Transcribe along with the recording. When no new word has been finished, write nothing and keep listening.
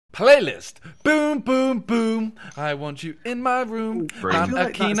playlist. Boom, boom, boom. I want you in my room. I'm a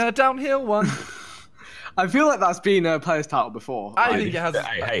keener downhill one. I feel like that's been a player's title before. I think it has.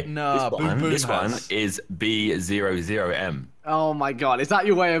 Hey, no, this one is B00M. Oh my god, is that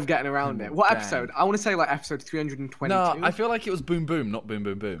your way of getting around it? What episode? I want to say like episode 322. No, I feel like it was Boom Boom, not Boom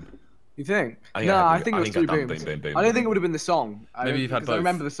Boom Boom. You think? I think it was Three Booms. Boom, boom, I don't think it would have been the song. Maybe you've had both. I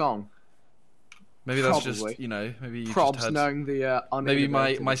remember the song. Maybe that's just, you know, maybe you Probs just had... knowing the maybe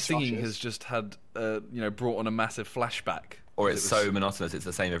my singing has just had, you know, brought on a massive flashback. Or it's so monotonous, it's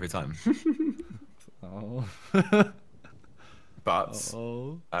the same every time. Oh. But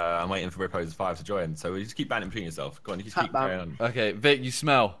I'm waiting for Ripo's 5 to join, so you just keep banning between yourself. Go on, you just keep carrying on. Okay, Vic, you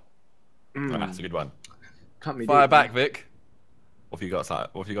smell. That's a good one. Fire back, Vic. What have you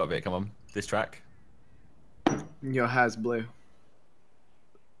got, Vic? Come on, this track. Your hair's blue.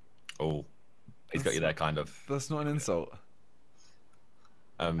 Oh, he's got you there, kind of. That's not an insult.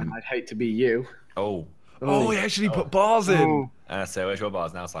 And I'd hate to be you. Oh, he actually put bars in. So where's your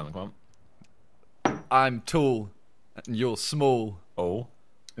bars now, Simon? Come on. I'm tall, and you're small. Oh.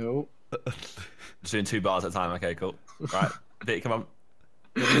 Just doing 2 bars at a time. Okay, cool. Right, Vic, come on.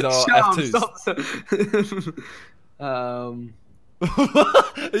 These are F2s. Are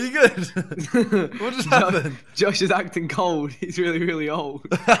you good? What just happened? Josh is acting cold. He's really, really old.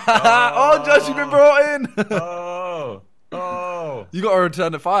 Oh, Josh, you've been brought in. Oh. You got to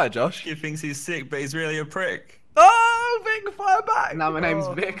return the fire, Josh. He thinks he's sick, but he's really a prick. Oh, Vic, fire back. Now my name's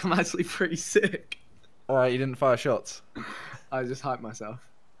Vic. I'm actually pretty sick. Alright, you didn't fire shots. I just hyped myself.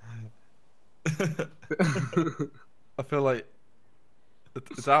 I feel like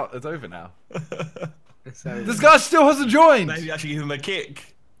it's out. It's over now. This guy still hasn't joined. Maybe I should give him a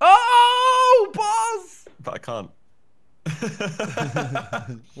kick. Oh, boss! But I can't.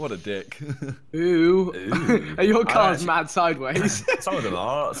 What a dick. Ooh. Are your cars mad sideways? Some of them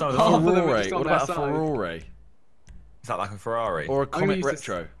are. Some of them are. Ferrari. What about a Ferrari? Is that like a Ferrari? Or a Comet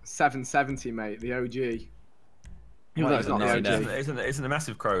Retro? 770, mate. The OG. Well, it's not the OG. Isn't a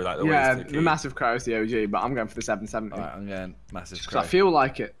massive crow like the the massive crow is the OG, but I'm going for the 770. Alright, I'm going massive crow. I feel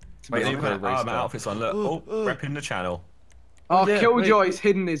like it. Wait, my outfit's on. Look, repping the channel. Oh, yeah, Killjoy's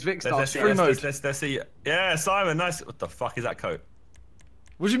hidden his Vic Star. Let's see. Yeah, Simon, nice. What the fuck is that coat?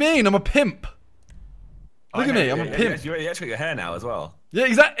 What do you mean? I'm a pimp. Look at me, I'm a pimp. You actually got your hair now as well. Yeah,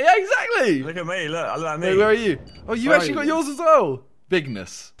 exactly. Look at me. Look at me. Wait, where are you? Oh, you actually got yours as well.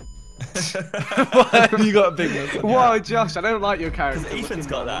 Bigness. Why have you got bigness? Whoa, Josh, I don't like your character. Ethan's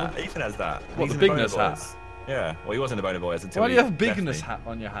got that. Ethan has that. What, the bigness hat? Yeah. Well, he wasn't a Boner Boys until. Why do you have a bigness hat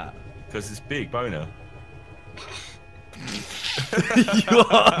on your hat? Because it's big boner. You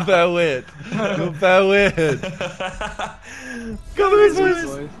are very weird. You're very weird. Come on,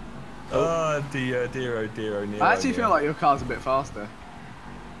 boys. Oh dear, Nero. I actually feel like your car's a bit faster.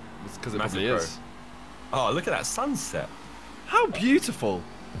 It's because it probably is. Oh, look at that sunset. How beautiful.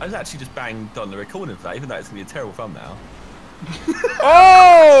 I was actually just banged on the recording for that, even though it's going to be a terrible thumbnail.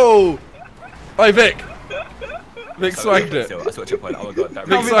 Oh! Hey, Vic. Vic swagged it. I switched up. Oh my god, that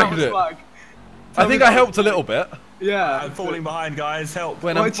Vic swagged it. I think I helped a little bit. Yeah. I'm falling behind, guys. Help.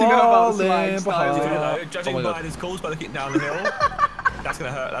 When I'm falling behind. Judging by his calls, by looking down the hill, that's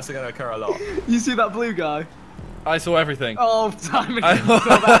going to hurt. That's going to occur a lot. You see that blue guy? I saw everything. Oh, Simon, I saw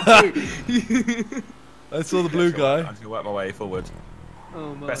that too. I saw the blue guy. I'm just going to work my way forward.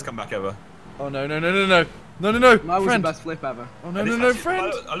 Oh, man. Best comeback ever. Oh, no. That was the best flip ever. Oh, no,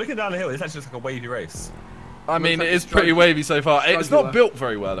 friend. I'm looking down the hill. It's actually just like a wavy race. I mean, it is pretty wavy so far. It's not built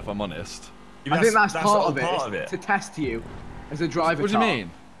very well, if I'm honest. I think that's part of it. To test you as a driver. What do you mean?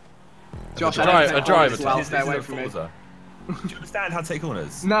 Josh, a driver. Stay away from me. Do you understand how to take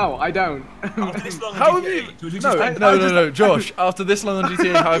corners? No, I don't. How have you? No, Josh. After this long on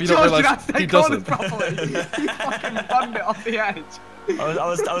GTA, how have you not realised he doesn't? You fucking bummed it off the edge.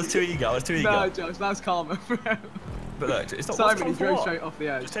 I was too eager. No, Josh, that's karma, bro. But look, it's not. Simon, he drove straight off the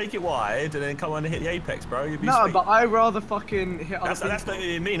edge. Just take it wide and then come on and hit the apex, bro. You'd be no, sweet. but I rather fucking hit other people. That's not what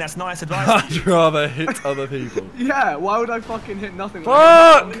you mean. That's nice advice. I'd rather hit other people. Yeah, why would I fucking hit nothing?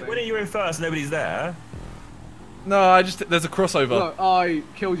 Fuck! When you're in first, and nobody's there. No, there's a crossover. Look,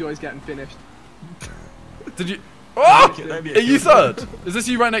 Killjoy's getting finished. Did you? Oh! Are you third? Is this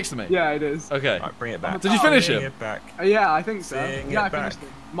you right next to me? Yeah, it is. Okay. Right, bring it back. Did you finish him? Bring it back. Yeah, I think so. I finished him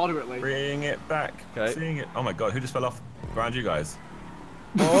moderately. Bring it back. Okay. Oh my god, who just fell off around you guys?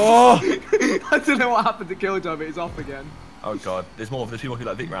 Oh! I don't know what happened to Killjoy, but he's off again. Oh god, there's people who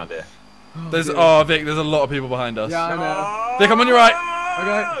like Vic around here. Vic, there's a lot of people behind us. Yeah, I know. Vic, I'm on your right.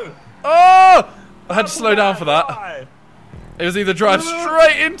 Okay. Oh! I had to slow down for that. It was either drive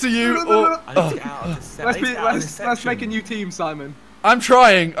straight into you or... Let's make a new team, Simon. I'm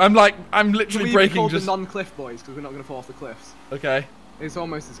trying. I'm Can literally we breaking called just. the non-cliff boys because we're not going to fall off the cliffs. Okay. It's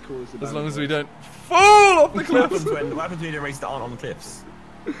almost as cool as the As long as we boys. don't fall off the What cliffs. happens when the races that aren't on the cliffs?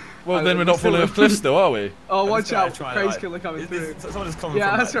 Well, then we're not falling off cliffs still, are we? Oh, I'm watch just gonna out. try, Craze like- killer coming through. Someone just coming Yeah,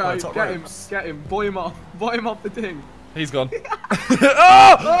 from that's like, right. top Get him. ropes. Get him. Buoy him off. Buoy him off the thing. He's gone.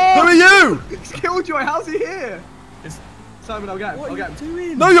 Oh! Who are you? It's Killjoy. How's he here? It's- Simon, I'll get him. What I'll are get you him.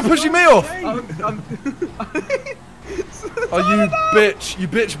 doing? No, you're pushing me off. I'm Oh, you bitch. You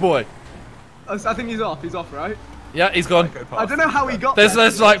bitch boy. I think he's off. He's off, right? Yeah, he's gone. Go past I don't know how he got There's there.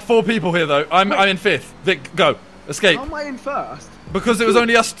 like 4 people here though. I'm in 5th. Vic, go. Escape. How am I in first? Because it was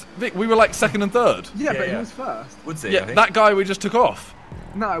only us. Vic, we were like 2nd and 3rd. Yeah, but he yeah. was first. Woodsy, I Yeah, think. that guy we just took off.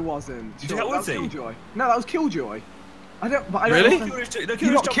 No, I wasn't. Did you Sure, get that was Woodsy? Killjoy. No, that was Killjoy. I don't. Really?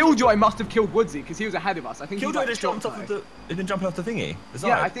 You know, Killjoy must have killed Woodsy because he was ahead of us. I think Killjoy he's like just jumped off of shortcutting. the. He didn't jump off the thingy. The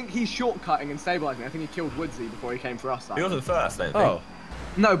Yeah, side. I think he's shortcutting and stabilizing. I think he killed Woodsy before he came for us. That He time. wasn't first, I don't think. Oh.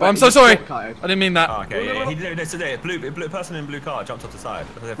 No, but I'm he so was sorry. shortcutted. I didn't mean that. Oh, okay, yeah. He did it today. Blue person in blue car jumped off the side.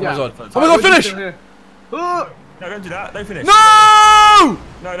 Yeah. Oh my God, Woody's finish! still here. Oh! No, don't do that. Don't finish. No!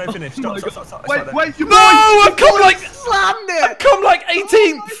 No, don't finish. Oh my Stop, God. stop. Wait, you No! I've come like slammed it! come like Oh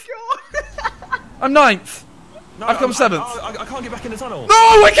 18th. my God. I'm 9th. No, I've come 7th. I can't get back in the tunnel. No,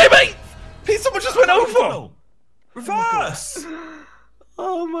 I came 8th. Someone just went over. Tunnel. Reverse.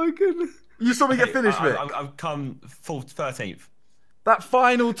 Oh my goodness. You saw me get finished, Vic. I've come full 13th. That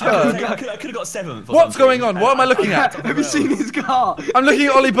final I turn. could have got 7th. or What's something. going on? What am I looking at? Have you seen his car? I'm looking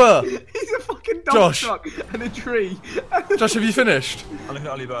at Ollie Burr. He's a fucking dump Josh. truck and a tree. Josh, have you finished? I'm looking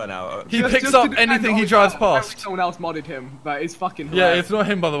at Ollie Burr now. He Just- picks just to up defend anything he Ollie drives Burr, apparently past. Someone else modded him, but it's fucking Yeah, hilarious. it's not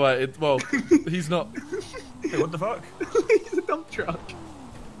him, by the way. Well, he's not. Hey, what the fuck? He's a dump truck.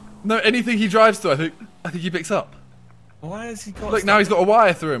 No, anything he drives to, I think he picks up. Why has he got? Look, now he's got a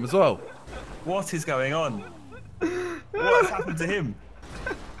wire through him as well. What is going on? What has happened to him?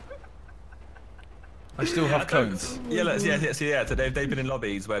 I still have cones. Yeah, look, yeah. So they've been in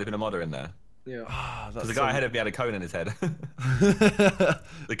lobbies where there's been a modder in there. Yeah. That's The guy ahead of me had a cone in his head. so...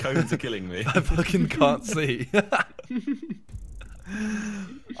 The cones are killing me. I fucking can't see.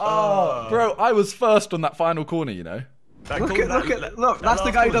 Oh, bro, I was first on that final corner, you know. Look, that's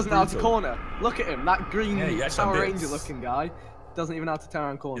the guy who doesn't know how to corner. Look at him, that green Yeah, you actually Power have Ranger bits. looking guy. Doesn't even know how to turn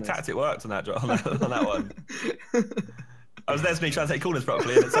around Your corners. tactic worked on that one. I was there to me trying to take corners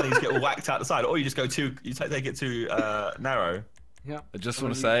properly, and then suddenly you just get all whacked out the side, or you just go too, take it too narrow. Yeah. I just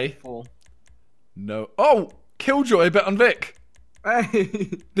want to say, Fall. no. Oh, Killjoy bet on Vic.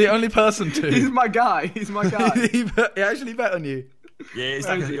 Hey, The only person to. he's my guy. He's my guy. he actually bet on you. Yeah, it's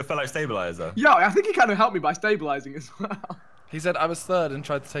like your fellow stabilizer. Yo, I think he kind of helped me by stabilizing as well. He said I was 3rd and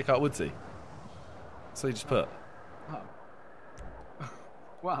tried to take out Woodsy. So he just put.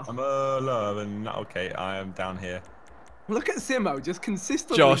 Wow. I'm alive and okay, I am down here. Look at Simo, just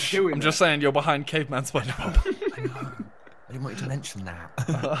consistently Josh, doing I'm just saying you're behind Caveman SpongeBob. I know. I didn't want you to mention that.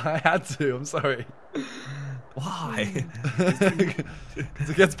 I had to, I'm sorry. Why? Because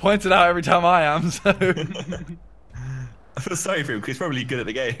it gets pointed out every time I am, so. I feel sorry for him because he's probably good at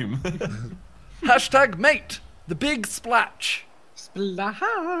the game. Hashtag mate, the big splash.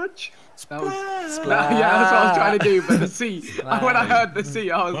 Splash. That was Splash. yeah, that's what I was trying to do, but the C. When I heard the C,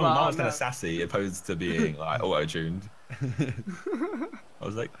 I was Well, like, mine oh, was kind no. of sassy opposed to being like auto-tuned. I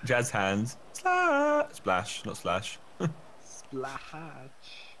was like, jazz hands, splash, not slash. Splash.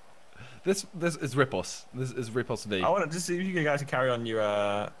 This is Ripos. This is Ripos D. I want to just see if you guys can carry on your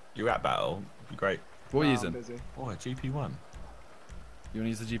rap battle. It'd be great. What are you Oh, I'm using? busy. Oh, a GP1. You want to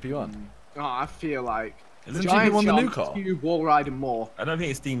use the GP1? Oh, I feel like Isn't Giant GP1 the new Shark, car? 2 wall riding more. I don't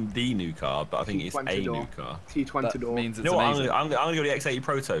think it's deemed the new car, but I think it's a T20 door. new car. T20 That door. means You it's know what? amazing. I'm gonna go the X80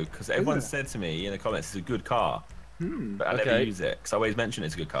 Proto because everyone it? said to me in the comments it's a good car, but I never Okay. use it because I always mention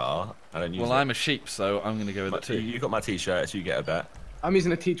it's a good car. I don't use Well, it. I'm a sheep, so I'm going to go with it too. You got my T-shirt, so you get a bet. I'm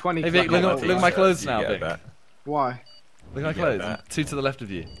using a T20. Hey, 'cause Vic, I look can't at wait. my T-shirt, clothes so now, you get a Vic. bet. Why? Look at my You get clothes. that. 2 to the left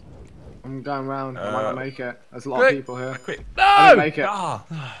of you. I'm going round. I might not make it. There's a lot Quick. of people here. Quick! I No! didn't make it.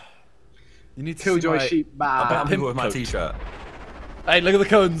 Ah! You need to Killjoy see my... sheep I bet bad. I'm people with my coat. T-shirt. Hey, look at the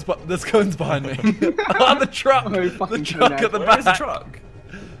cones, but there's cones behind me. On the truck! Oh, The fucking truck cone at the Where is the back. truck?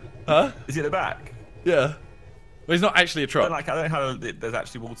 Huh? Is it at the back? Yeah. Well, he's not actually a I truck. don't know how there's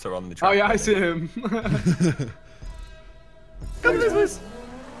actually water on the truck. Oh yeah, I see him.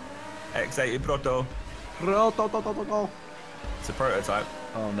 X80 Proto. It's a prototype.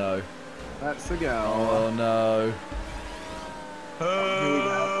 Oh no. Let's go. Oh no.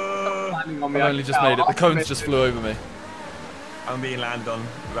 Landing on I me, only can just tell. made it. The I'll cones commit just to- flew over me. I'm being landed on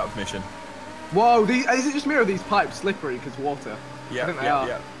without permission. Whoa, is it just me or are these pipes slippery because water? Yeah, I think they yeah, are.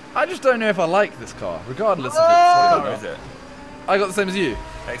 yeah. I just don't know if I like this car, regardless What of car its... is it? I got the same as you.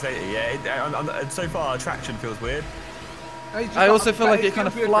 X80, yeah. So far, traction feels weird. I also feel like it kind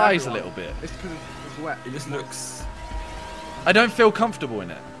of flies a little bit. It's because it's wet. It just looks... I don't feel comfortable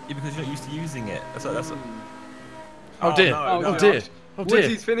in it. Yeah, because you're not used to using it. That's Oh dear. no, Oh no. dear. Oh dear.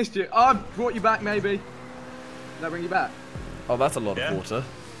 Woody's finished it. Oh, I've brought you back, maybe. Did I bring you back? Oh, that's a lot Yeah. of water.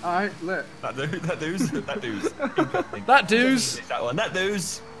 Alright, look. That dude's. Interesting. That dude's. That one. That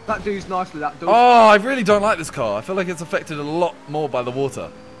dude's. That dude's nicely, that dude. Oh, I really don't like this car. I feel like it's affected a lot more by the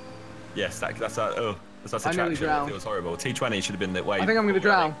water. Yes, that's a I nearly traction. drowned. It was horrible. T20 should have been the way. I think I'm gonna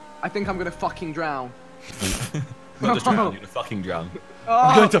drown. I think I'm gonna fucking drown. Not just drown. You're gonna fucking drown.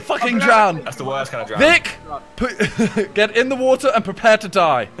 I'm going to fucking drown. That's the worst kind of drown. Vic, get in the water and prepare to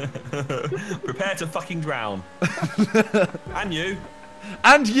die. Prepare to fucking drown. And you.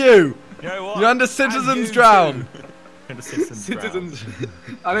 And you. You know what? You're under citizens drown. Under citizens.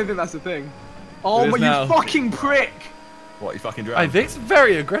 I don't think that's a thing. Oh It is my, now. you fucking prick! What, you fucking drown? Hey, Vic's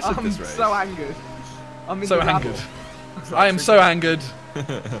very aggressive I'm this race. so angered. I'm in So the angered. rabble. I am so angered.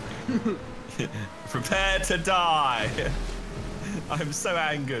 Prepare to die. I'm so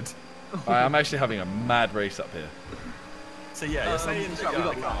angered. I'm actually having a mad race up here. So yeah, you're saying so that we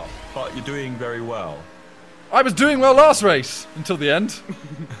you're got like, oh, but you're doing very well. I was doing well last race until the end.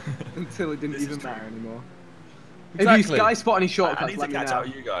 Until it didn't This even is true. matter anymore. Exactly. If you guys spot any I shortcuts, need to let me catch know. up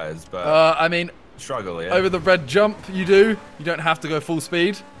with you guys, but I mean, struggle, yeah. over the red jump, you do. You don't have to go full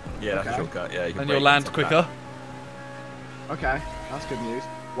speed, Yeah, that's a Okay. shortcut. Yeah, you can and brake you'll land and quicker. Okay, that's good news.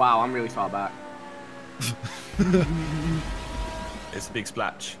 Wow, I'm really far back. It's a big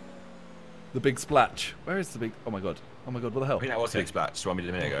splash. The big splash. Where is the big? Oh my god. Oh my god. What the hell? I think that was a big splash. Just what we did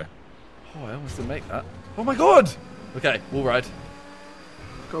a minute ago. Oh, I almost didn't make that. Oh my god. Okay, we'll ride.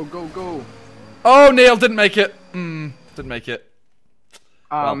 Go, go, go. Oh, Neil didn't make it. Didn't make it.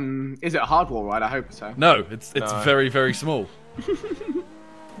 Is it a hard wall ride? I hope so. No, it's No. very very small.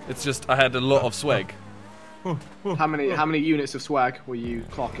 It's just I had a lot of swag. How many units of swag were you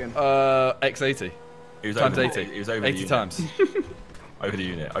clocking? X80 It was times over, 80. It was over 80 the unit. times. Over the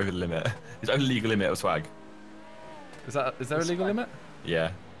unit. Over the limit. It's over the legal limit of swag. Is there a legal limit?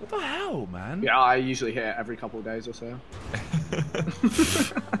 Yeah. What the hell, man? Yeah, I usually hit it every couple of days or so.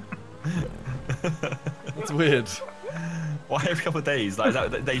 That's weird. Why every couple of days? Like, is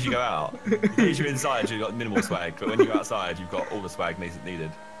that the days you go out? The days you're inside, you've got minimal swag, but when you go outside, you've got all the swag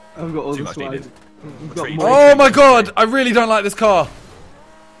needed. I've got all Too the much swag. needed. I've got Tree- more. Oh my god! I really don't like this car.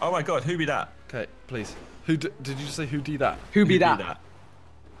 Oh my god, who be that? Okay, please. Did you just say who did that? Who be that?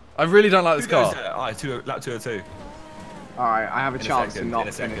 I really don't like this Who goes car. there? lap 202. Alright, I have a In a chance second, to not in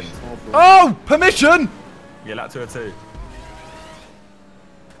a second. finish. Oh, permission. Yeah, lap 202.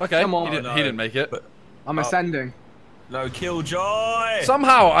 Okay, Come on. he didn't make it. But I'm ascending. no, Killjoy.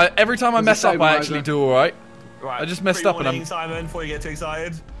 Somehow, every time I There's mess a up, I stabilizer. actually do all right. Right, I just messed up and pre-warning, I'm- Simon, before you get too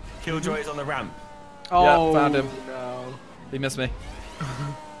excited, Killjoy is on the ramp. Oh, found him. no. He missed me.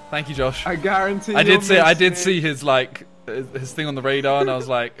 Thank you, Josh. I guarantee I you'll did miss me. see his his thing on the radar, and I was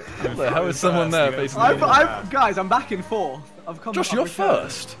like, "What the hell is someone there facing me?" Guys, I'm back in fourth. I've come. Josh, up you're with third.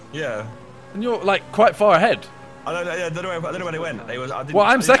 first, Yeah. and you're like quite far ahead. I don't know where they went. Well,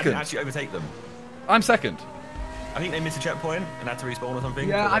 I'm second. Actually overtake them. I'm second. I think they missed a checkpoint and had to respawn or something.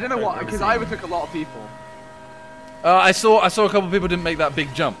 Yeah, I don't know what, because I overtook. overtook a lot of people. I saw a couple of people didn't make that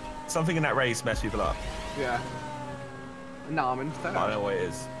big jump. Something in that race messed people up. Yeah. And now I'm in third. I don't know what it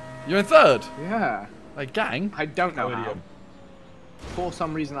is. You're in third. Yeah. Like gang. I don't know how. Palladium. For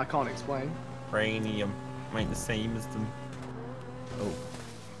some reason I can't explain. Cranium. Ain't the same as them. Oh.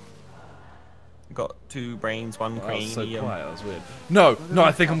 Got 2 brains, 1 That was so cranium. quiet. That was weird. No,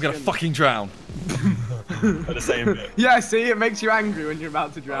 I think I'm gonna fucking drown. At the same bit. Yeah, see, it makes you angry when you're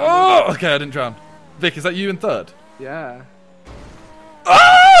about to drown. Oh, okay, I didn't drown. Vic, is that you in third? Yeah.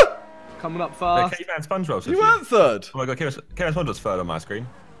 Ah! Coming up fast. Caveman SpongeBob's You weren't third. Oh my god, Caveman SpongeBob's third on my screen.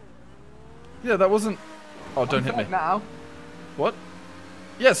 Yeah, that wasn't. Oh, don't I'm hit me. third now. What?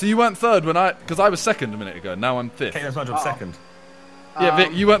 Yeah, so you weren't third because I was second a minute ago. Now I'm fifth. Caveman SpongeBob's Oh. second. Yeah,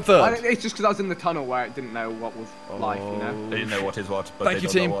 Vic, you weren't third. It's just because I was in the tunnel where it didn't know what was life, you know? They didn't know what is what, but Thank they you,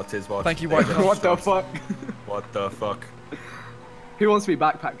 don't team. know what is what. Thank you, They White don't Cross. know What the fuck? What the fuck? Who wants to be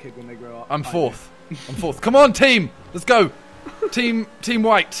backpack kid when they grow up? I'm I do. fourth. I'm fourth. Come on, team. Let's go. Team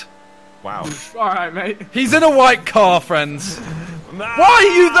White. Wow. Alright, mate. He's in a white car, friends. Mad! Why are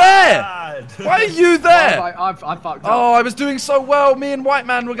you there? Why are you there? I fucked up. Oh, I was doing so well. Me and White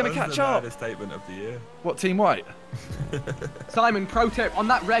Man were going to That was catch the up. maddest statement of the year. What, Team White? Simon, pro tip, on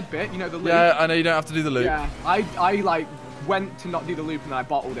that red bit, you know, the loop. Yeah, I know you don't have to do the loop. Yeah, I like went to not do the loop and I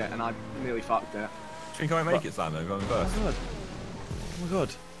bottled it and I nearly fucked it. Do you think I might make it, Simon? Going first. Oh my god.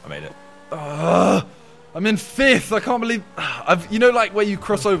 I made it. Oh I'm in 5th. I can't believe. You know, like where you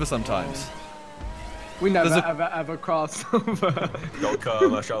cross over sometimes. We never ever cross over. Don't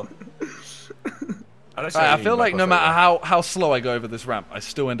commercial. I feel like no matter how slow I go over this ramp, I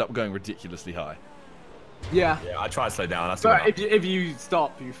still end up going ridiculously high. Yeah. Yeah, I try to slow down. But if you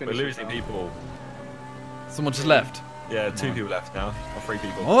stop, you finish. We're losing people. Someone just left. Yeah, 2 people left now, or 3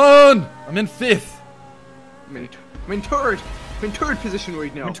 people. On! I'm in 5th. I'm in third. I'm in third position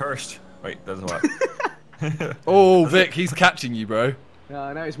right now. I'm in first. Wait, doesn't work. Oh, Vic, he's catching you, bro. Yeah,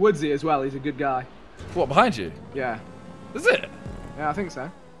 I know. It's Woodsy as well. He's a good guy. What, behind you? Yeah. Is it? Yeah, I think so.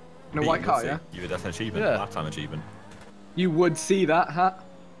 In a white car, yeah? That's an achievement. Yeah. Lifetime achievement. You would see that, huh?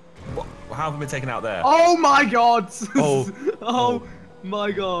 What? How have we been taken out there? Oh my god! Oh. Oh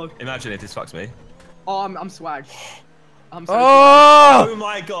my god. Imagine it, this fucks me. Oh, I'm swag. I'm so Oh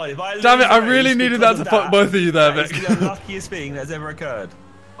my god, if I lose damn it, I the really race needed that to fuck both of you there, Vic. It's the luckiest thing that's ever occurred.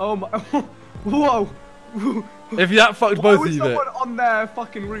 Oh my. Whoa. If that fucked both of you, Vic. someone on their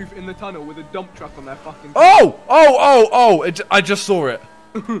fucking roof in the tunnel with a dump truck on their fucking. Oh! I just saw it.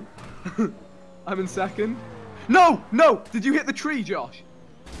 I'm in second. No! Did you hit the tree, Josh?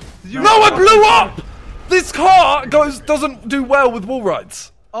 No, I blew up! This car doesn't do well with wall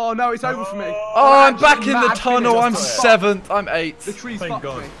rides. Oh no, it's over for me. Oh, I'm back in the tunnel. I'm 7th. I'm 8th. The tree's Thank fucked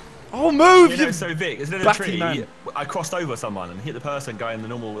God. me. Oh, move! You know, so Vic, instead of a Batty tree, man. I crossed over someone and hit the person going the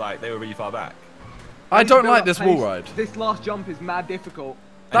normal, like, they were really far back. I don't Build like up this pace. wall ride. This last jump is mad difficult.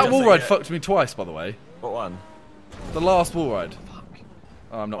 That just wall so ride you- fucked me twice, by the way. What one? The last wall ride. Fuck.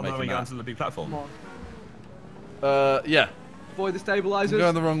 Oh, I'm not I'm making going that. onto the big platform. Come on. Yeah. Avoid the stabilizers. I'm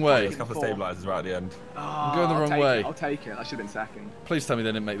going the wrong way. There's a couple of stabilizers right at the end. I'm going the wrong way. I'll take it. I should have been second. Please tell me they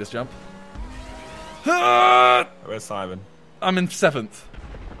didn't make this jump. Where's Simon? I'm in 7th.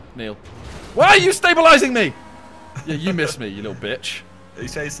 Neil. Why are you stabilizing me? Yeah, you missed me, you little bitch.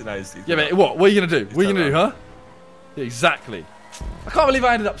 He's chasing those. Yeah, but what? What are you gonna do? What are you gonna do, huh? Yeah, exactly. I can't believe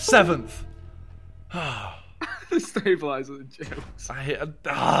I ended up 7th. The stabilizer jokes.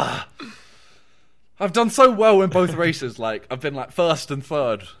 I've done so well in both races. Like I've been like 1st and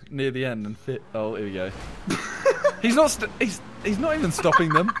 3rd near the end and fit. Oh, here we go. He's not. He's not even stopping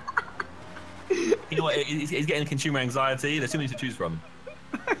them. You know what? He's getting consumer anxiety. There's too many to choose from.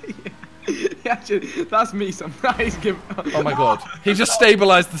 Yeah, actually, that's me sometimes. Oh my god. He just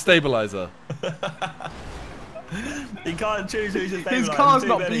stabilized the stabilizer. He can't choose who's his His car's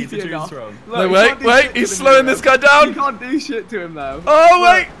not beefy enough. No, wait, he's slowing this guy down. You can't do shit to him though. Oh,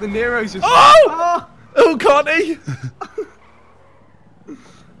 wait. The Nero's just. Oh! Oh, can't he?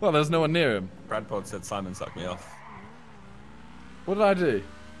 Well, there's no one near him. Brad Pod said Simon sucked me off. What did I do?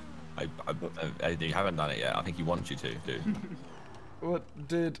 You haven't done it yet. I think he wants you to do. What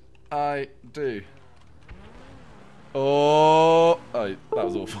did I do? Oh, that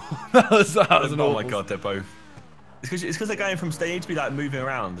was awful. that was an awful. Oh my god, they're both. It's because they're going from stage to be like moving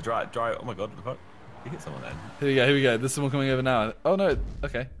around. The dry. Oh my god, what the fuck? You hit someone then. Here we go. There's someone coming over now. Oh no.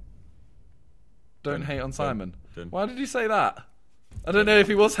 Okay. Don't hate on Simon. Why did you say that? I don't know if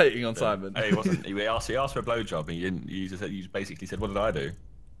he was hating on Simon. Hey, he wasn't. He asked for a blowjob, and you didn't. You basically said, "What did I do?"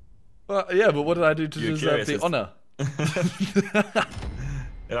 Well, yeah, but what did I do to deserve the honour? You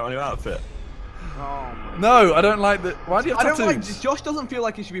don't want your outfit. Oh, no, I don't like the. Why do you have tattoos? I don't like. Josh doesn't feel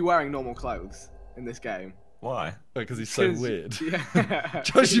like he should be wearing normal clothes in this game. Why? Because he's so weird. Yeah.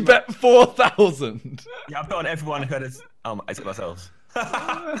 Josh, you bet 4,000. Yeah, I bet on everyone who had his. I said myself.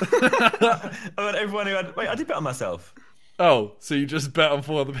 I bet everyone who had. Wait, I did bet on myself. Oh, so you just bet on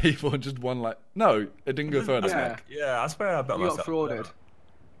 4 other people and just won like. No, it didn't go further. Yeah, I swear I bet on You myself. got frauded.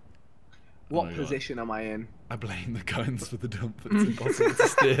 What God. position am I in? I blame the guns for the dump. It's impossible to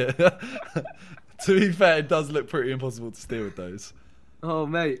steer. To be fair, it does look pretty impossible to steer with those. Oh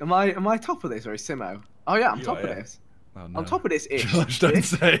mate, am I top of this or is Simo? Oh yeah, I'm top of this. Oh, no. I'm top of this ish. Josh, don't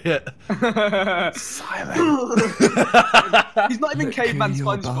say it. Simon. He's not even Caveman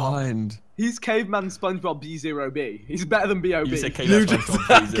SpongeBob. Behind. He's Caveman SpongeBob B0B. He's better than B.O.B. You said You Caveman just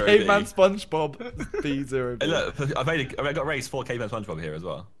SpongeBob said Caveman SpongeBob B0B. Hey, look, I've got race for Caveman SpongeBob here as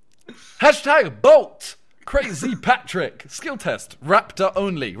well. Hashtag Bolt. Crazy Patrick. Skill test. Raptor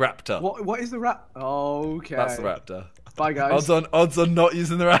only. Raptor. What is the rap? Okay. That's the Raptor. Bye guys. Odds on not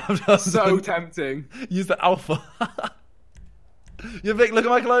using the Raptor. So tempting. Use the Alpha. Yeah, Vic, look at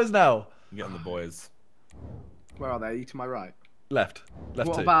my clothes now. Get on the boys. Where are they? You to my right. Left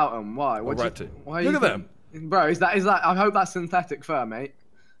What two. about them? Why? Or What right you, two. why Look at them. Bro, is that? I hope that's synthetic fur, mate.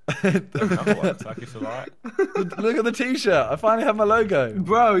 Look at the t-shirt. I finally have my logo.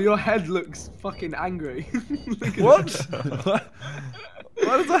 Bro, your head looks fucking angry. Look at What? that. What?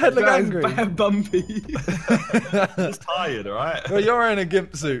 Why does the head look angry? Bare bumpy. Just tired, alright? Well, you're in a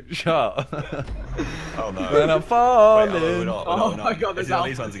gimp suit. Shut. Oh no. When I'm Wait, falling. we're not, we're Oh not, we're my not. God, Is there's it on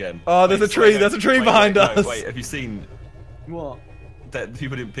these Alpha. ones again? Oh, there's a tree. There's a tree behind no, us. Wait, have you seen What? that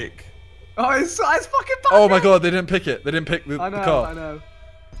people didn't pick? Oh, it's fucking bad. Oh my god, they didn't pick it. They didn't pick the, I know, the car. I know.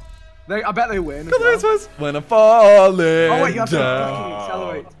 I bet they win. Look as at well. this one. When I'm falling Oh wait, you have to down. fucking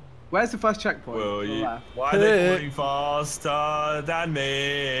accelerate. Where's the first checkpoint? Will On the you? left. Why are they falling faster than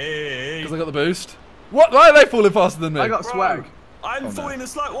me? Because I got the boost. What? Why are they falling faster than me? I got swag. I'm Oh, no. falling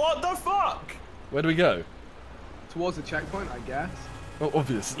asleep. What the fuck? Where do we go? Towards the checkpoint, I guess. Well,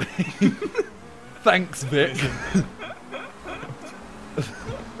 obviously. Thanks, Vic.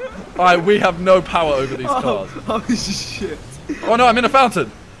 Alright, we have no power over these cars. Oh shit. Oh no, I'm in a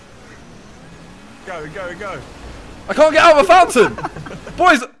fountain. Go, go, go. I can't get out of a fountain.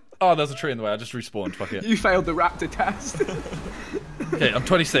 Boys. Oh, there's a tree in the way. I just respawned. Fuck it. You failed the raptor test. Okay, I'm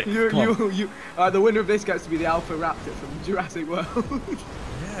 26. Come on. The winner of this gets to be the Alpha Raptor from Jurassic World.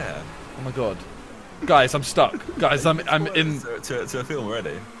 Yeah. Oh my god. Guys, I'm stuck. Guys, I'm in. To a film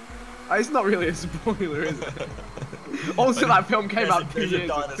already. It's not really a spoiler, is it? Also, that film came out 2 There's years, a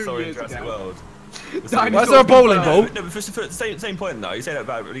dinosaur 2 in years Jurassic ago. World. Why is there a bowling ball? No, but for same point though. You say that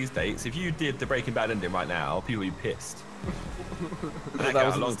about release dates. If you did the Breaking Bad ending right now, people would be pissed.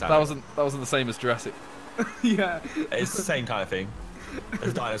 That wasn't the same as Jurassic. Yeah. It's the same kind of thing.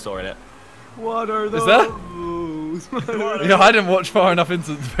 There's a dinosaur in it. What are those? Is there? Yeah, I didn't watch far enough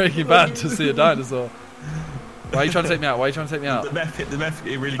into Breaking Bad to see a dinosaur. Why are you trying to take me out? Why are you trying to take me out? The meth,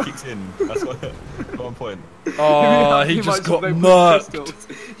 it really kicks in. That's what, at one point. Oh, he You just might as well got play with knocked. crystals.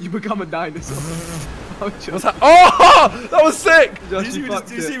 You become a dinosaur. What's that? Oh, that was sick! Did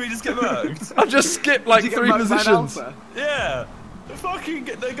you see me just get murked? I've just skipped like Did you get 3 mugged by an positions. Alpha? Yeah.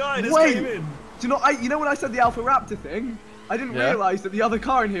 The guy just Wait. came in. Do you know? You know when I said the Alpha Raptor thing? I didn't Yeah. realise that the other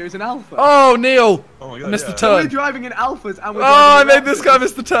car in here is an Alpha. Oh, Neil! Oh my I god. missed the yeah. So we're turn. driving in Alphas and we're Oh, I driving in made this guy Raptors.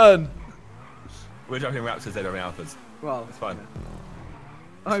 miss the turn. We're driving Raptors, they're driving Alphas. Well, It's fine.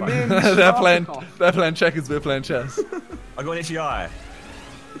 I'm in. they're playing. Sharkoff. They're playing checkers. We're playing chess. I got an itchy eye.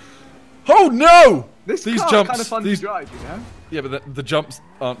 Oh no! This These car's jumps. kind of fun these, to drive, you know. yeah, but the jumps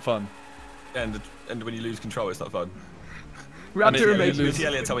aren't fun. And when you lose control, it's not fun. And Raptor it- makes you me lose- Missy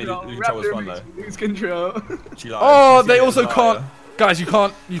Elliott told me control. lose control was Raptor fun, makes me lose control. She lied. Oh, Missy they Elliott's also a can't. liar. Guys,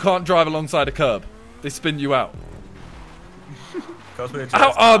 you can't drive alongside a curb. They spin you out.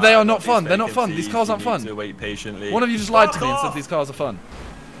 Ow, oh, they are not fun. They're not fun. These cars aren't fun. To wait patiently. One of you just lied to Fuck me and said off! these cars are fun.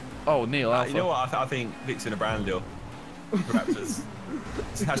 Oh, Neil Alpha. You know what? I think Vic's in a brand deal. For Raptors.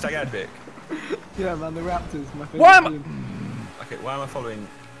 Hashtag ad Vic. Yeah, man, the Raptors, my favorite Why am I- team. Okay, why am I following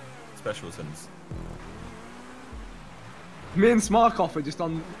Specialsons? Me and Smarkoff are just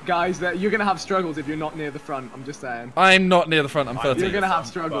on guys that you're gonna have struggles if you're not near the front. I'm just saying. I'm not near the front. I'm You're 30. gonna have But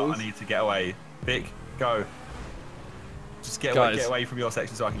struggles. I need to get away. Vic, go. Just get away from your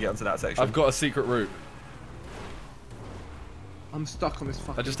section so I can get onto that section. I've got a secret route. I'm stuck on this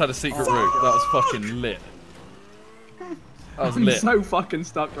fucking. I just had a secret Oh. route. That was fucking lit. That was I'm lit. so fucking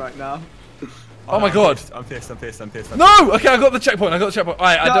stuck right now. Oh my god. I'm pissed. No! Okay, I got the checkpoint. Alright,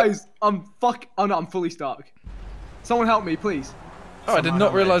 Guys, I'm fuck. Oh no, I'm fully stuck. Someone help me, please. Oh, I did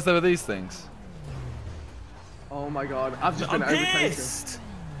not realise there were these things. Oh my god, I've just been I'm overtaken. pissed.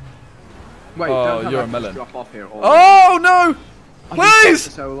 Wait, Oh, don't have you're I a just melon. Drop off here. Oh no! I've been stuck Please!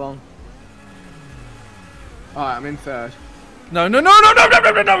 for so long. Alright, I'm in third.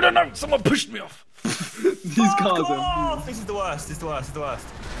 No! Someone pushed me off. These Fuck cars are. off! This is the worst.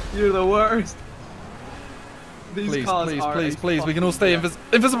 You're the worst. These Please, cars please, are please, a please. We can all fucking- stay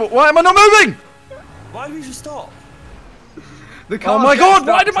invisible. Why am I not moving? Why did we just stop? The Oh cars my get god, stuck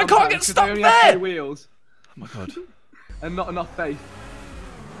why did my car sometimes get 'cause stuck they only have there? 2 wheels Oh my god. and not enough faith.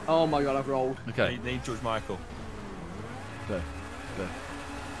 Oh my god, I've rolled. Okay, Need George Michael. go.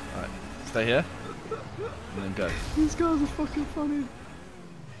 Alright, stay here. And then go. These cars are fucking funny.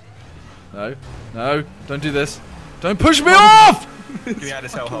 No, don't do this. Don't push me off! Get me out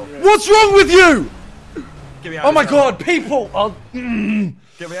of this hellhole. What's wrong with you? Get me out Oh of my this god, people are. hellhole.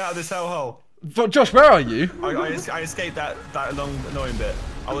 Get me out of this hellhole. Josh, where are you? I escaped that long annoying bit.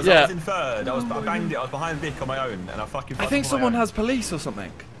 I was in third. I banged it. I was behind Vic on my own, and I fucking. I think someone has police or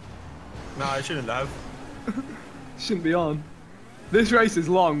something. No, I shouldn't have. Shouldn't be on. This race is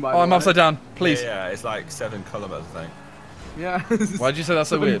long, by the Oh, way. I'm upside down. Please. Yeah, it's like 7 kilometers, I think. Yeah. Why'd you say that's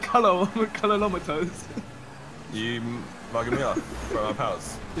so weird? Kilometers. You mugging me off from my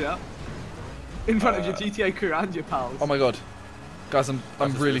pals. Yeah. In front of your GTA crew and your pals. Oh my god. Guys, I'm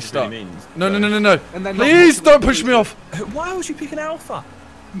really That's stuck. really means. No. And then Please not don't push me off. Why would you pick an alpha?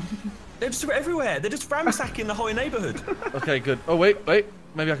 They're just everywhere. They're just ramsacking the whole neighbourhood. Okay, good. Oh wait.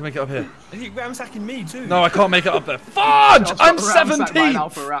 Maybe I can make it up here. They keep ramsacking me too. No, I can't make it up there. Fudge! Josh I'm got ransacked by an 17th.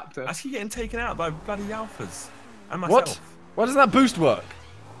 Alpha Raptor. I keep getting taken out by bloody alphas. And myself. What? Why doesn't that boost work?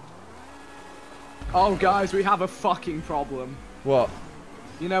 Oh, guys, we have a fucking problem. What?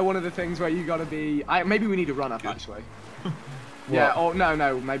 You know, one of the things where you gotta be. Maybe we need a run up actually. Yeah. Or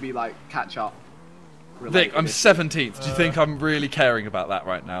no. Maybe like catch up. Vic, I'm 17th. Do you think I'm really caring about that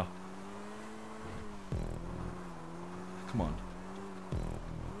right now? Come on.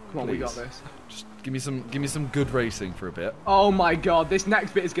 Come on, Please. we got this. Just give me some good racing for a bit. Oh my god, this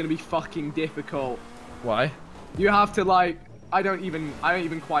next bit is gonna be fucking difficult. Why? You have to like. I don't even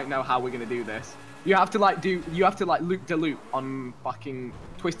quite know how we're gonna do this. You have to like loop de loop on fucking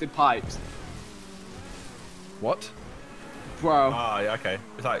twisted pipes. What? Bro. Ah, yeah, okay.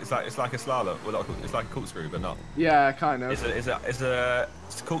 It's like a slalom. Well, it's like a corkscrew, but not. Yeah, kind of. It's a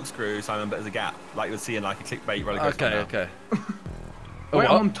corkscrew, Simon, but there's a gap, like you would see in like a clickbait roller coaster. Okay. Wait,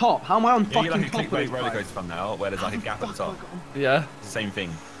 I'm on top. How am I on Yeah, fucking you like a top of clickbait this roller pipe? coaster thumbnail where there's like a gap at the top. Yeah. It's the same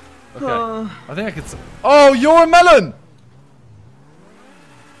thing. Okay. I think I could. Oh, you're a melon.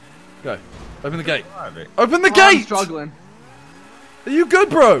 Go. Open the gate. Alright, Vic. Open the Oh, I'm gate. struggling. Are you good,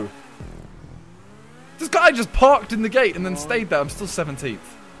 bro? This guy just parked in the gate and then stayed there. I'm still 17th.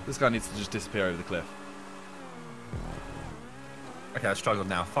 This guy needs to just disappear over the cliff. Okay, I struggled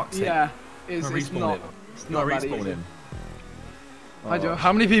now. Fuck's sake. Yeah, I'm it's respawning. not. It's not that easy. respawning. Hi, Josh.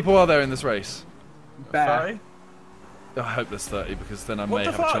 How many people are there in this race? Bear. Sorry? I hope there's 30 because then I What may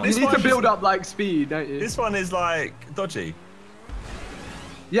the have a fuck? chance. You This need to one's build just- up like speed, don't you? This one is like dodgy.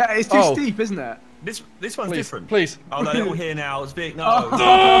 Yeah, it's too Oh. steep, isn't it? This one's Please, different. please. Oh no, they're all here now. It's Vic. No.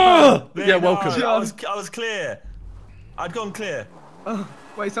 Ah! Vic, Yeah, no. welcome. I was clear. I'd gone clear. Oh,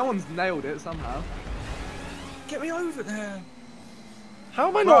 wait, someone's nailed it somehow. Get me over there. How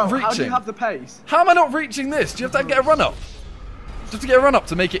am I Bro, not reaching? how do you have the pace? How am I not reaching this? Do you have to get a run up? Do you have to get a run up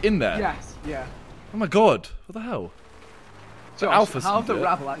to make it in there? Yes, yeah. Oh my god. What the hell? Josh, Alphas how can have the do it.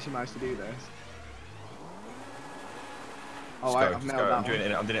 rabble actually managed to do this? Oh, Just wait, go, I've just nailed go. that I'm doing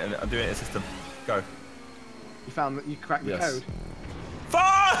one. it. I'm doing it in a system. Go. You found that you cracked the Yes. code.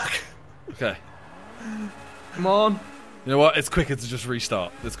 Fuck! Okay. Come on. You know what? It's quicker to just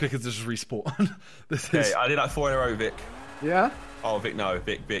restart. It's quicker to just respawn. This Okay, is. I did like 4 in a row, Vic. Yeah? Oh, Vic, no.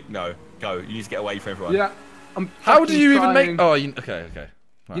 Vic, no. Go. You need to get away from everyone. Yeah. I'm How do fucking you even trying. make? Oh, okay.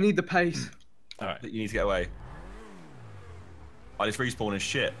 Right. You need the pace. All right. You need to get away. Oh, this respawn is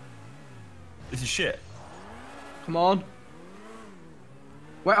shit. This is shit. Come on.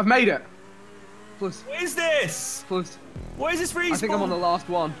 Wait, I've made it. Plus. What is this? What is this respawn? I think I'm on the last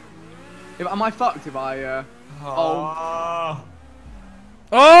one. Am I fucked if I, Oh.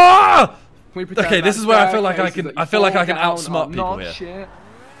 Ah! Can we pretend Okay, this that is where I feel like I staircase can. that I you feel like fall I can down outsmart are people not here. Shit.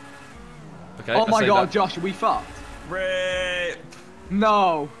 Okay. Oh I my say god, that. Josh, are we fucked? Rip.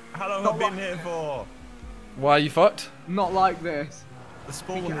 No. How long Not have I been like- here for? Why are you fucked? Not like this. The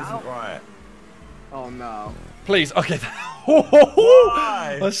spawn Take it isn't out. right. Oh no. Please. Okay.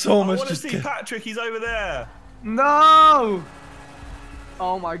 Why? I so I much want to just. see Patrick. He's over there. No!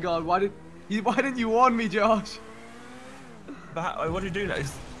 Oh my god, why didn't you warn me, Josh? But what do you do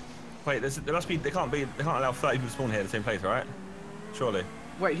next? Wait, there must be. They can't allow 30 people to spawn here at the same place, right? Surely.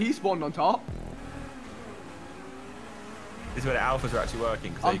 Wait, he spawned on top. This is where the alphas are actually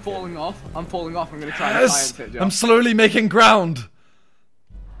working. I'm falling off. I'm gonna try and Yes! science it, Josh. I'm slowly making ground.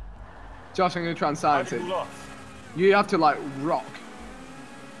 Josh, I'm gonna try and How science do it. you fall off? You have to like rock.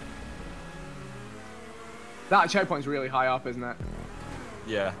 That checkpoint's really high up, isn't it?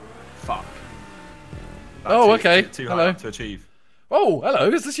 Yeah. Fuck. That's Oh, okay. Too Hello. high up to achieve. Oh, hello.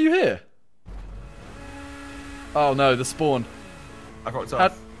 Is this you here? Oh no, the spawn. I rocked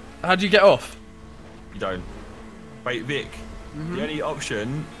off. How'd you get off? You don't. Wait, Vic. The only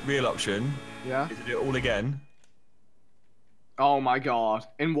option, real option, Yeah. is to do it all again. Oh my god.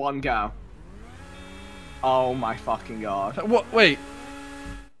 In one go. Oh my fucking god. What? Wait.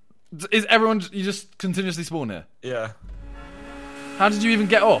 Is everyone? You just continuously spawn here? Yeah. How did you even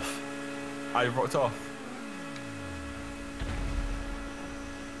get off? I rocked off.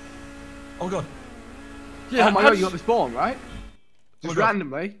 Oh god. Yeah. Oh my how god, did you got the spawn, right? Just God.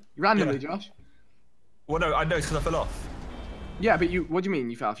 randomly. Randomly, Yeah. Josh. Well, no, I know it's because I fell off. Yeah, but you. What do you mean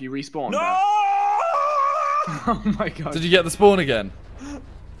you fell? If you respawned? No! then? Oh my god. Did you get the spawn again?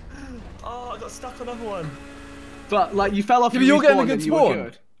 Oh, I got stuck on another one. But like you fell off. Yeah, and but you're getting a respawned good and you were spawn.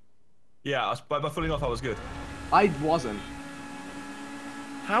 good. Yeah, by falling off, I was good. I wasn't.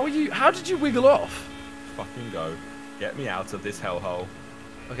 How are you? How did you wiggle off? Fucking go. Get me out of this hellhole.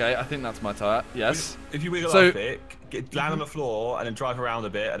 Okay, I think that's my tyre. Yes. If you wiggle So- off it, land on the floor, and then drive around a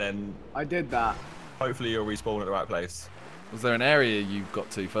bit, and then I did that. hopefully you'll respawn at the right place. Was there an area you got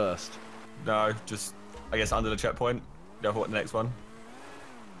to first? No, just I guess under the checkpoint. Go for what the next one.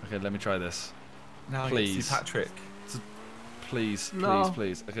 Okay, let me try this. Now Please. Patrick. Please, No.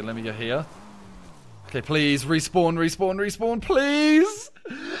 please. Okay, let me go here. Okay, please, respawn, please!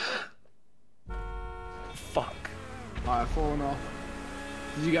 Fuck. Alright, I've fallen off.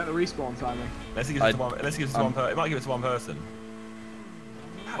 Did you get the respawn timing? Unless he gives it to one. Unless he gives it to one person. It might give it to one person.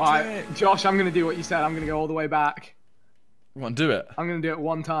 Alright, Josh, I'm gonna do what you said. I'm gonna go all the way back. Come on, do it. I'm gonna do it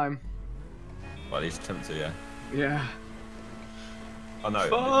one time. Well, at least attempt to, yeah. Yeah. Oh no,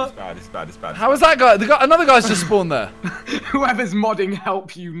 Fuck. it's bad, it's bad, it's bad. How is that guy? Another guy's just spawned there. Whoever's modding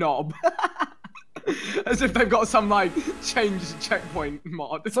help you knob. As if they've got some like change checkpoint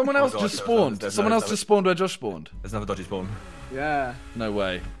mod. Someone Oh else God, just there's spawned. there's Someone no- else just spawned where Josh spawned. There's another dodgy spawn. Yeah. No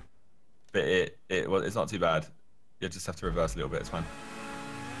way. But it's not too bad. You just have to reverse a little bit, it's fine.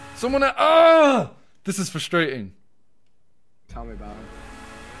 Someone ah! This is frustrating. Tell me about it.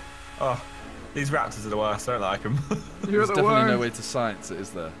 Oh, these raptors are the worst, I don't like them. You're There's the definitely no worst. way to science it, is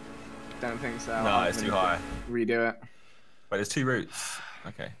there? Don't think so. No, I'm it's too gonna high. Redo it. Wait, there's 2 routes.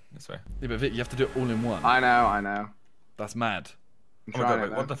 Okay, this way. Yeah, but Vic, you have to do it all in one. I know. That's mad. I'm Oh my trying god, it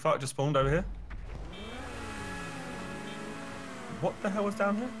wait, what though. the fuck just spawned over here? What the hell was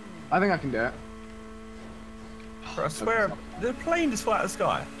down here? I think I can do it. Bro, I swear, the plane just fly out of the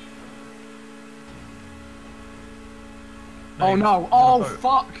sky. Oh you- no! Oh no.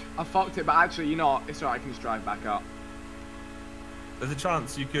 fuck! I fucked it, but actually, you know what? It's alright. I can just drive back up. There's a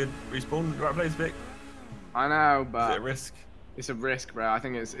chance you could respawn in the right place, Vic. I know, Is it but a risk? it's a risk, bro. I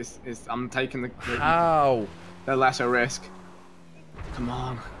think it's I'm taking How? the lesser risk. Come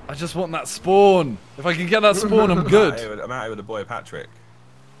on. I just want that spawn. If I can get that spawn, I'm good. I'm out here with the boy Patrick.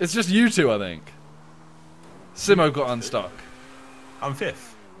 It's just you two, I think. Simo got unstuck. I'm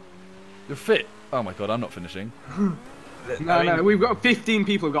 5th. You're fit. Oh my god, I'm not finishing. No, we've got 15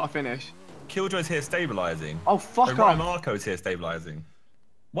 people who've got to finish. Killjoy's here stabilising. Oh fuck And Ryan off! Marco's here stabilising.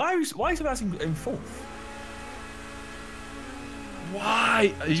 Why is Sebastian in 4th?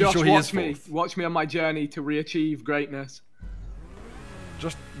 Why? Are you Josh, sure he is watch me. fourth? Watch me on my journey to re-achieve greatness.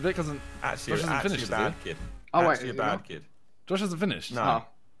 Josh, Vic hasn't. Actually, Josh hasn't actually finished, a has bad he? kid. Oh, wait, Actually is a he bad not? kid. Josh hasn't finished. No. Oh,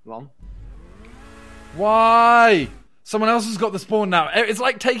 wrong. Why? Someone else has got the spawn now. It's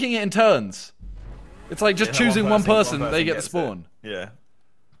like taking it in turns. It's like just Yeah, choosing one person, they person get the gets it. spawn. Yeah.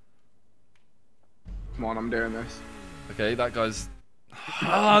 Come on, I'm doing this. Okay, that guy's.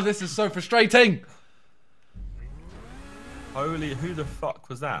 Ah, this is so frustrating. Holy, who the fuck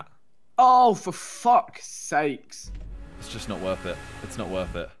was that? Oh, for fuck's sakes! It's just not worth it. It's not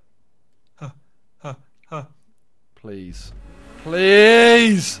worth it. Huh. Please.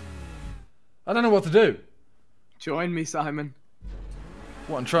 Please! I don't know what to do. Join me, Simon.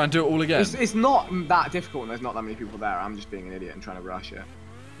 What, and try and do it all again? It's not that difficult, and there's not that many people there. I'm just being an idiot and trying to rush it.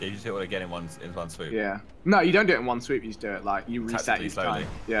 Yeah, you just hit it again in one swoop. Yeah. No, you don't do it in one sweep. You just do it like you reset Tactically, each slowly. time.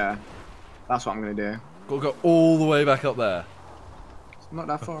 Yeah. That's what I'm gonna do. Got to go all the way back up there. It's not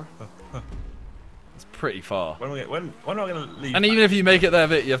that far. It's pretty far. When am I gonna leave? And even if you make it there,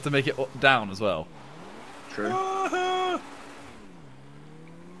 Vic, you have to make it down as well. True.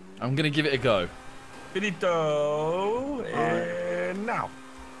 I'm going to give it a go. Finito. And now.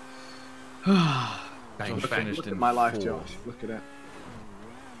 Josh finished Look at in my life, 4th. Josh. Look at it.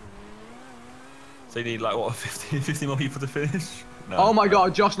 So you need like what 50 more people to finish? No. Oh my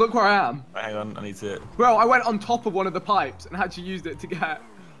god, Josh, look where I am. Hang on, I need to. Bro, I went on top of one of the pipes and actually used it to get.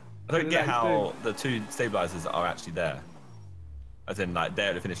 I don't the get next how the 2 stabilizers are actually there. As in, like they're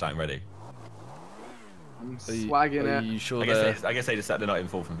at the finish line ready. I'm Are you, swagging are it. you sure I guess they just they're not in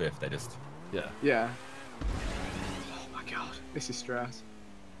 4th and 5th. They just. Yeah. Yeah. Oh my god, this is stress.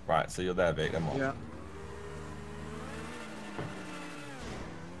 Right, so you're there, Vic. Then what? Yeah.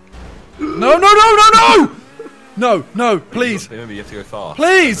 No, no, no, no, no! No, no, please. Remember, you have to go fast.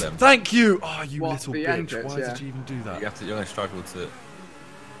 Please! over them. Thank you! Oh, you What, Oh, little the bitch. entrance, Why yeah. did you even do that? You're going to struggle to.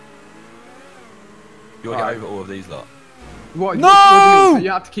 You'll get over all of these lot. What? No! What do you mean? So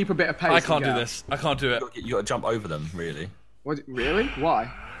you have to keep a bit of pace. I and can't do get- this. I can't do it. You got to jump over them, really. Really? Why?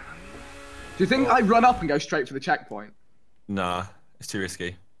 Do you think I run up and go straight for the checkpoint? Nah, it's too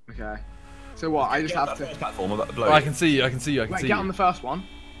risky. Okay. So what? I just Get have that to. first platform about the blow. Oh, I can see you. I can see you. I can Wait, see get you. on the first one.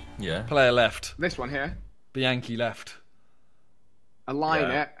 Yeah. Player left. This one here. Bianchi left. Align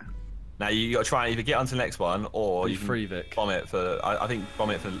Yeah. it. Now you got to try and either get onto the next one or Be you can free, Vic. bomb it for. I think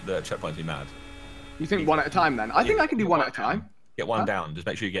bomb it for the checkpoint to be mad. You think one at a time then? I think I can do one at a time. Get one down. Just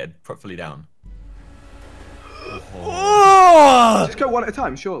make sure you get it fully down. Oh! Just go one at a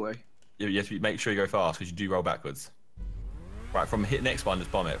time, surely. Yeah, you have to make sure you go fast because you do roll backwards. Right, from hit next one,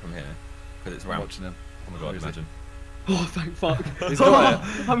 just bomb it from here because it's I'm round. watching him. Oh my god, imagine. Oh, thank fuck. He's got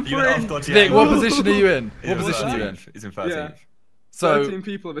I'm You went off free. dodgy Nick, what angle. position are you in? He's What in position are you in? 13th. He's in 13th. Yeah. So 13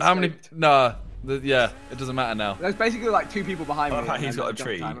 people have how many? escaped. Nah, yeah, it doesn't matter now. There's basically like 2 people behind I me. love how he's and got a then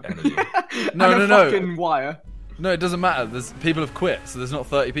tree. jump ahead timer. of you. No, And no, a no. fucking wire. No, it doesn't matter. There's people have quit, so there's not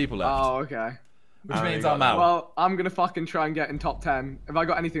 30 people left, Oh, okay. which How many means got I'm now? out. Well, I'm gonna fucking try and get in top 10. Have I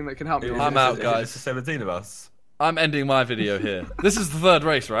got anything that can help me? with I'm this? out, guys. It's 17 of us. I'm ending my video here. This is the 3rd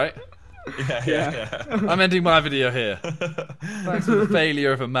race, right? Yeah. I'm ending my video here. Thanks for the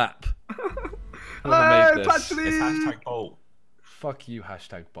failure of a map. Whoever Hey, made this. Patrick! It's hashtag Bolt. Fuck you,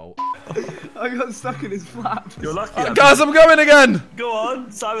 hashtag Bolt. I got stuck in his flaps. You're lucky. Guys, I'm going again! Go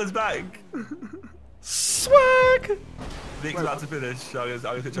on, Simon's back. Swag! Nick's about to finish. I'm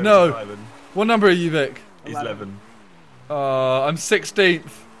going to No. Simon. What number are you, Vic? He's 11. I'm 16th.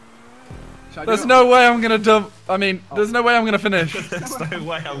 Should I do There's it? no way I'm gonna dump. I mean, there's no way I'm gonna finish. There's no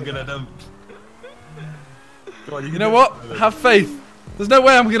way I'm going to dump. Go on, You know what? Have faith. There's no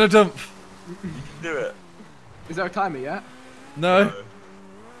way I'm gonna dump. Do it. Is there a timer yet? No.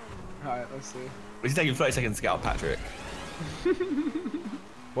 Alright, let's see. He's taking 30 seconds to get out Patrick.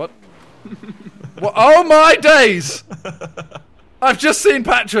 What? What? Oh my days! I've just seen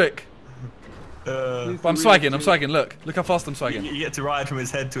Patrick. Uh, But I'm swagging. I'm swagging. Look how fast I'm you, swagging. you get to ride from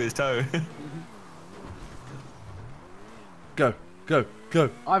his head to his toe. Go, go, go.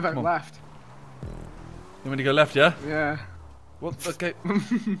 I vote Come on. left. You want me to go left? Yeah. Yeah. What? Okay.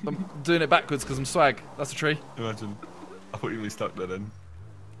 I'm doing it backwards because I'm swag. That's a tree. Imagine. I thought you were stuck there then.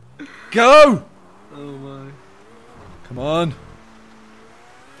 Go! Oh my. Come on.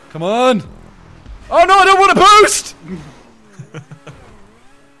 Come on. Oh no, I don't want to boost!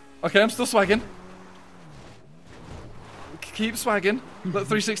 Okay, I'm still swagging. Keep swagging. Look,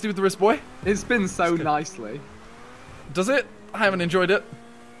 360 with the wrist, boy. It spins so nicely. Does it? I haven't enjoyed it.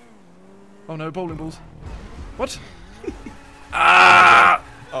 Oh no, bowling balls. What? Ah!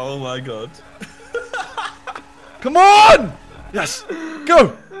 Oh my god. Come on! Yes!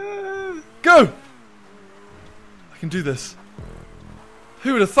 Go! Go! I can do this.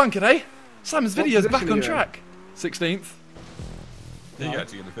 Who would have thunk it, eh? Simon's What video's position back are on you in? track. 16th. You're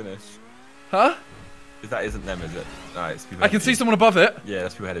actually going to finish. Huh? That isn't them, is it? No, it's people I ahead can of see you. someone above it. Yeah,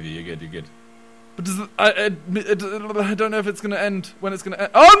 that's people ahead of you. You're good, you're good. But does I don't know if it's gonna end when it's gonna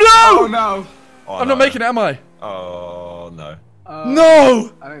end. Oh no! Oh no! Oh, I'm no. not making it, am I? Oh no.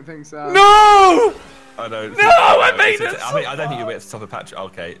 No! I don't think so. No! I don't. No, I made it I don't think you'll be at the top of Patrick.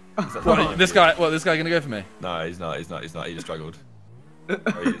 Okay. What, this guy? What? This guy gonna go for me? No, he's not. He's not. He's not. He just struggled. Oh,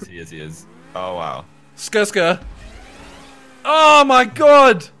 he is. He is. He is. Oh wow. Skr skr. Oh my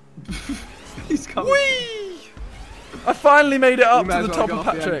god! He's coming. Whee! I finally made it up You may to as the well top go of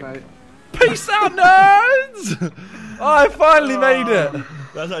off the end, Patrick. mate. Peace out, nerds! I finally made it.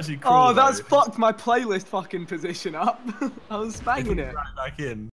 That's actually cool. Oh, that's though. fucked my playlist fucking position up. I was banging it. Right back in.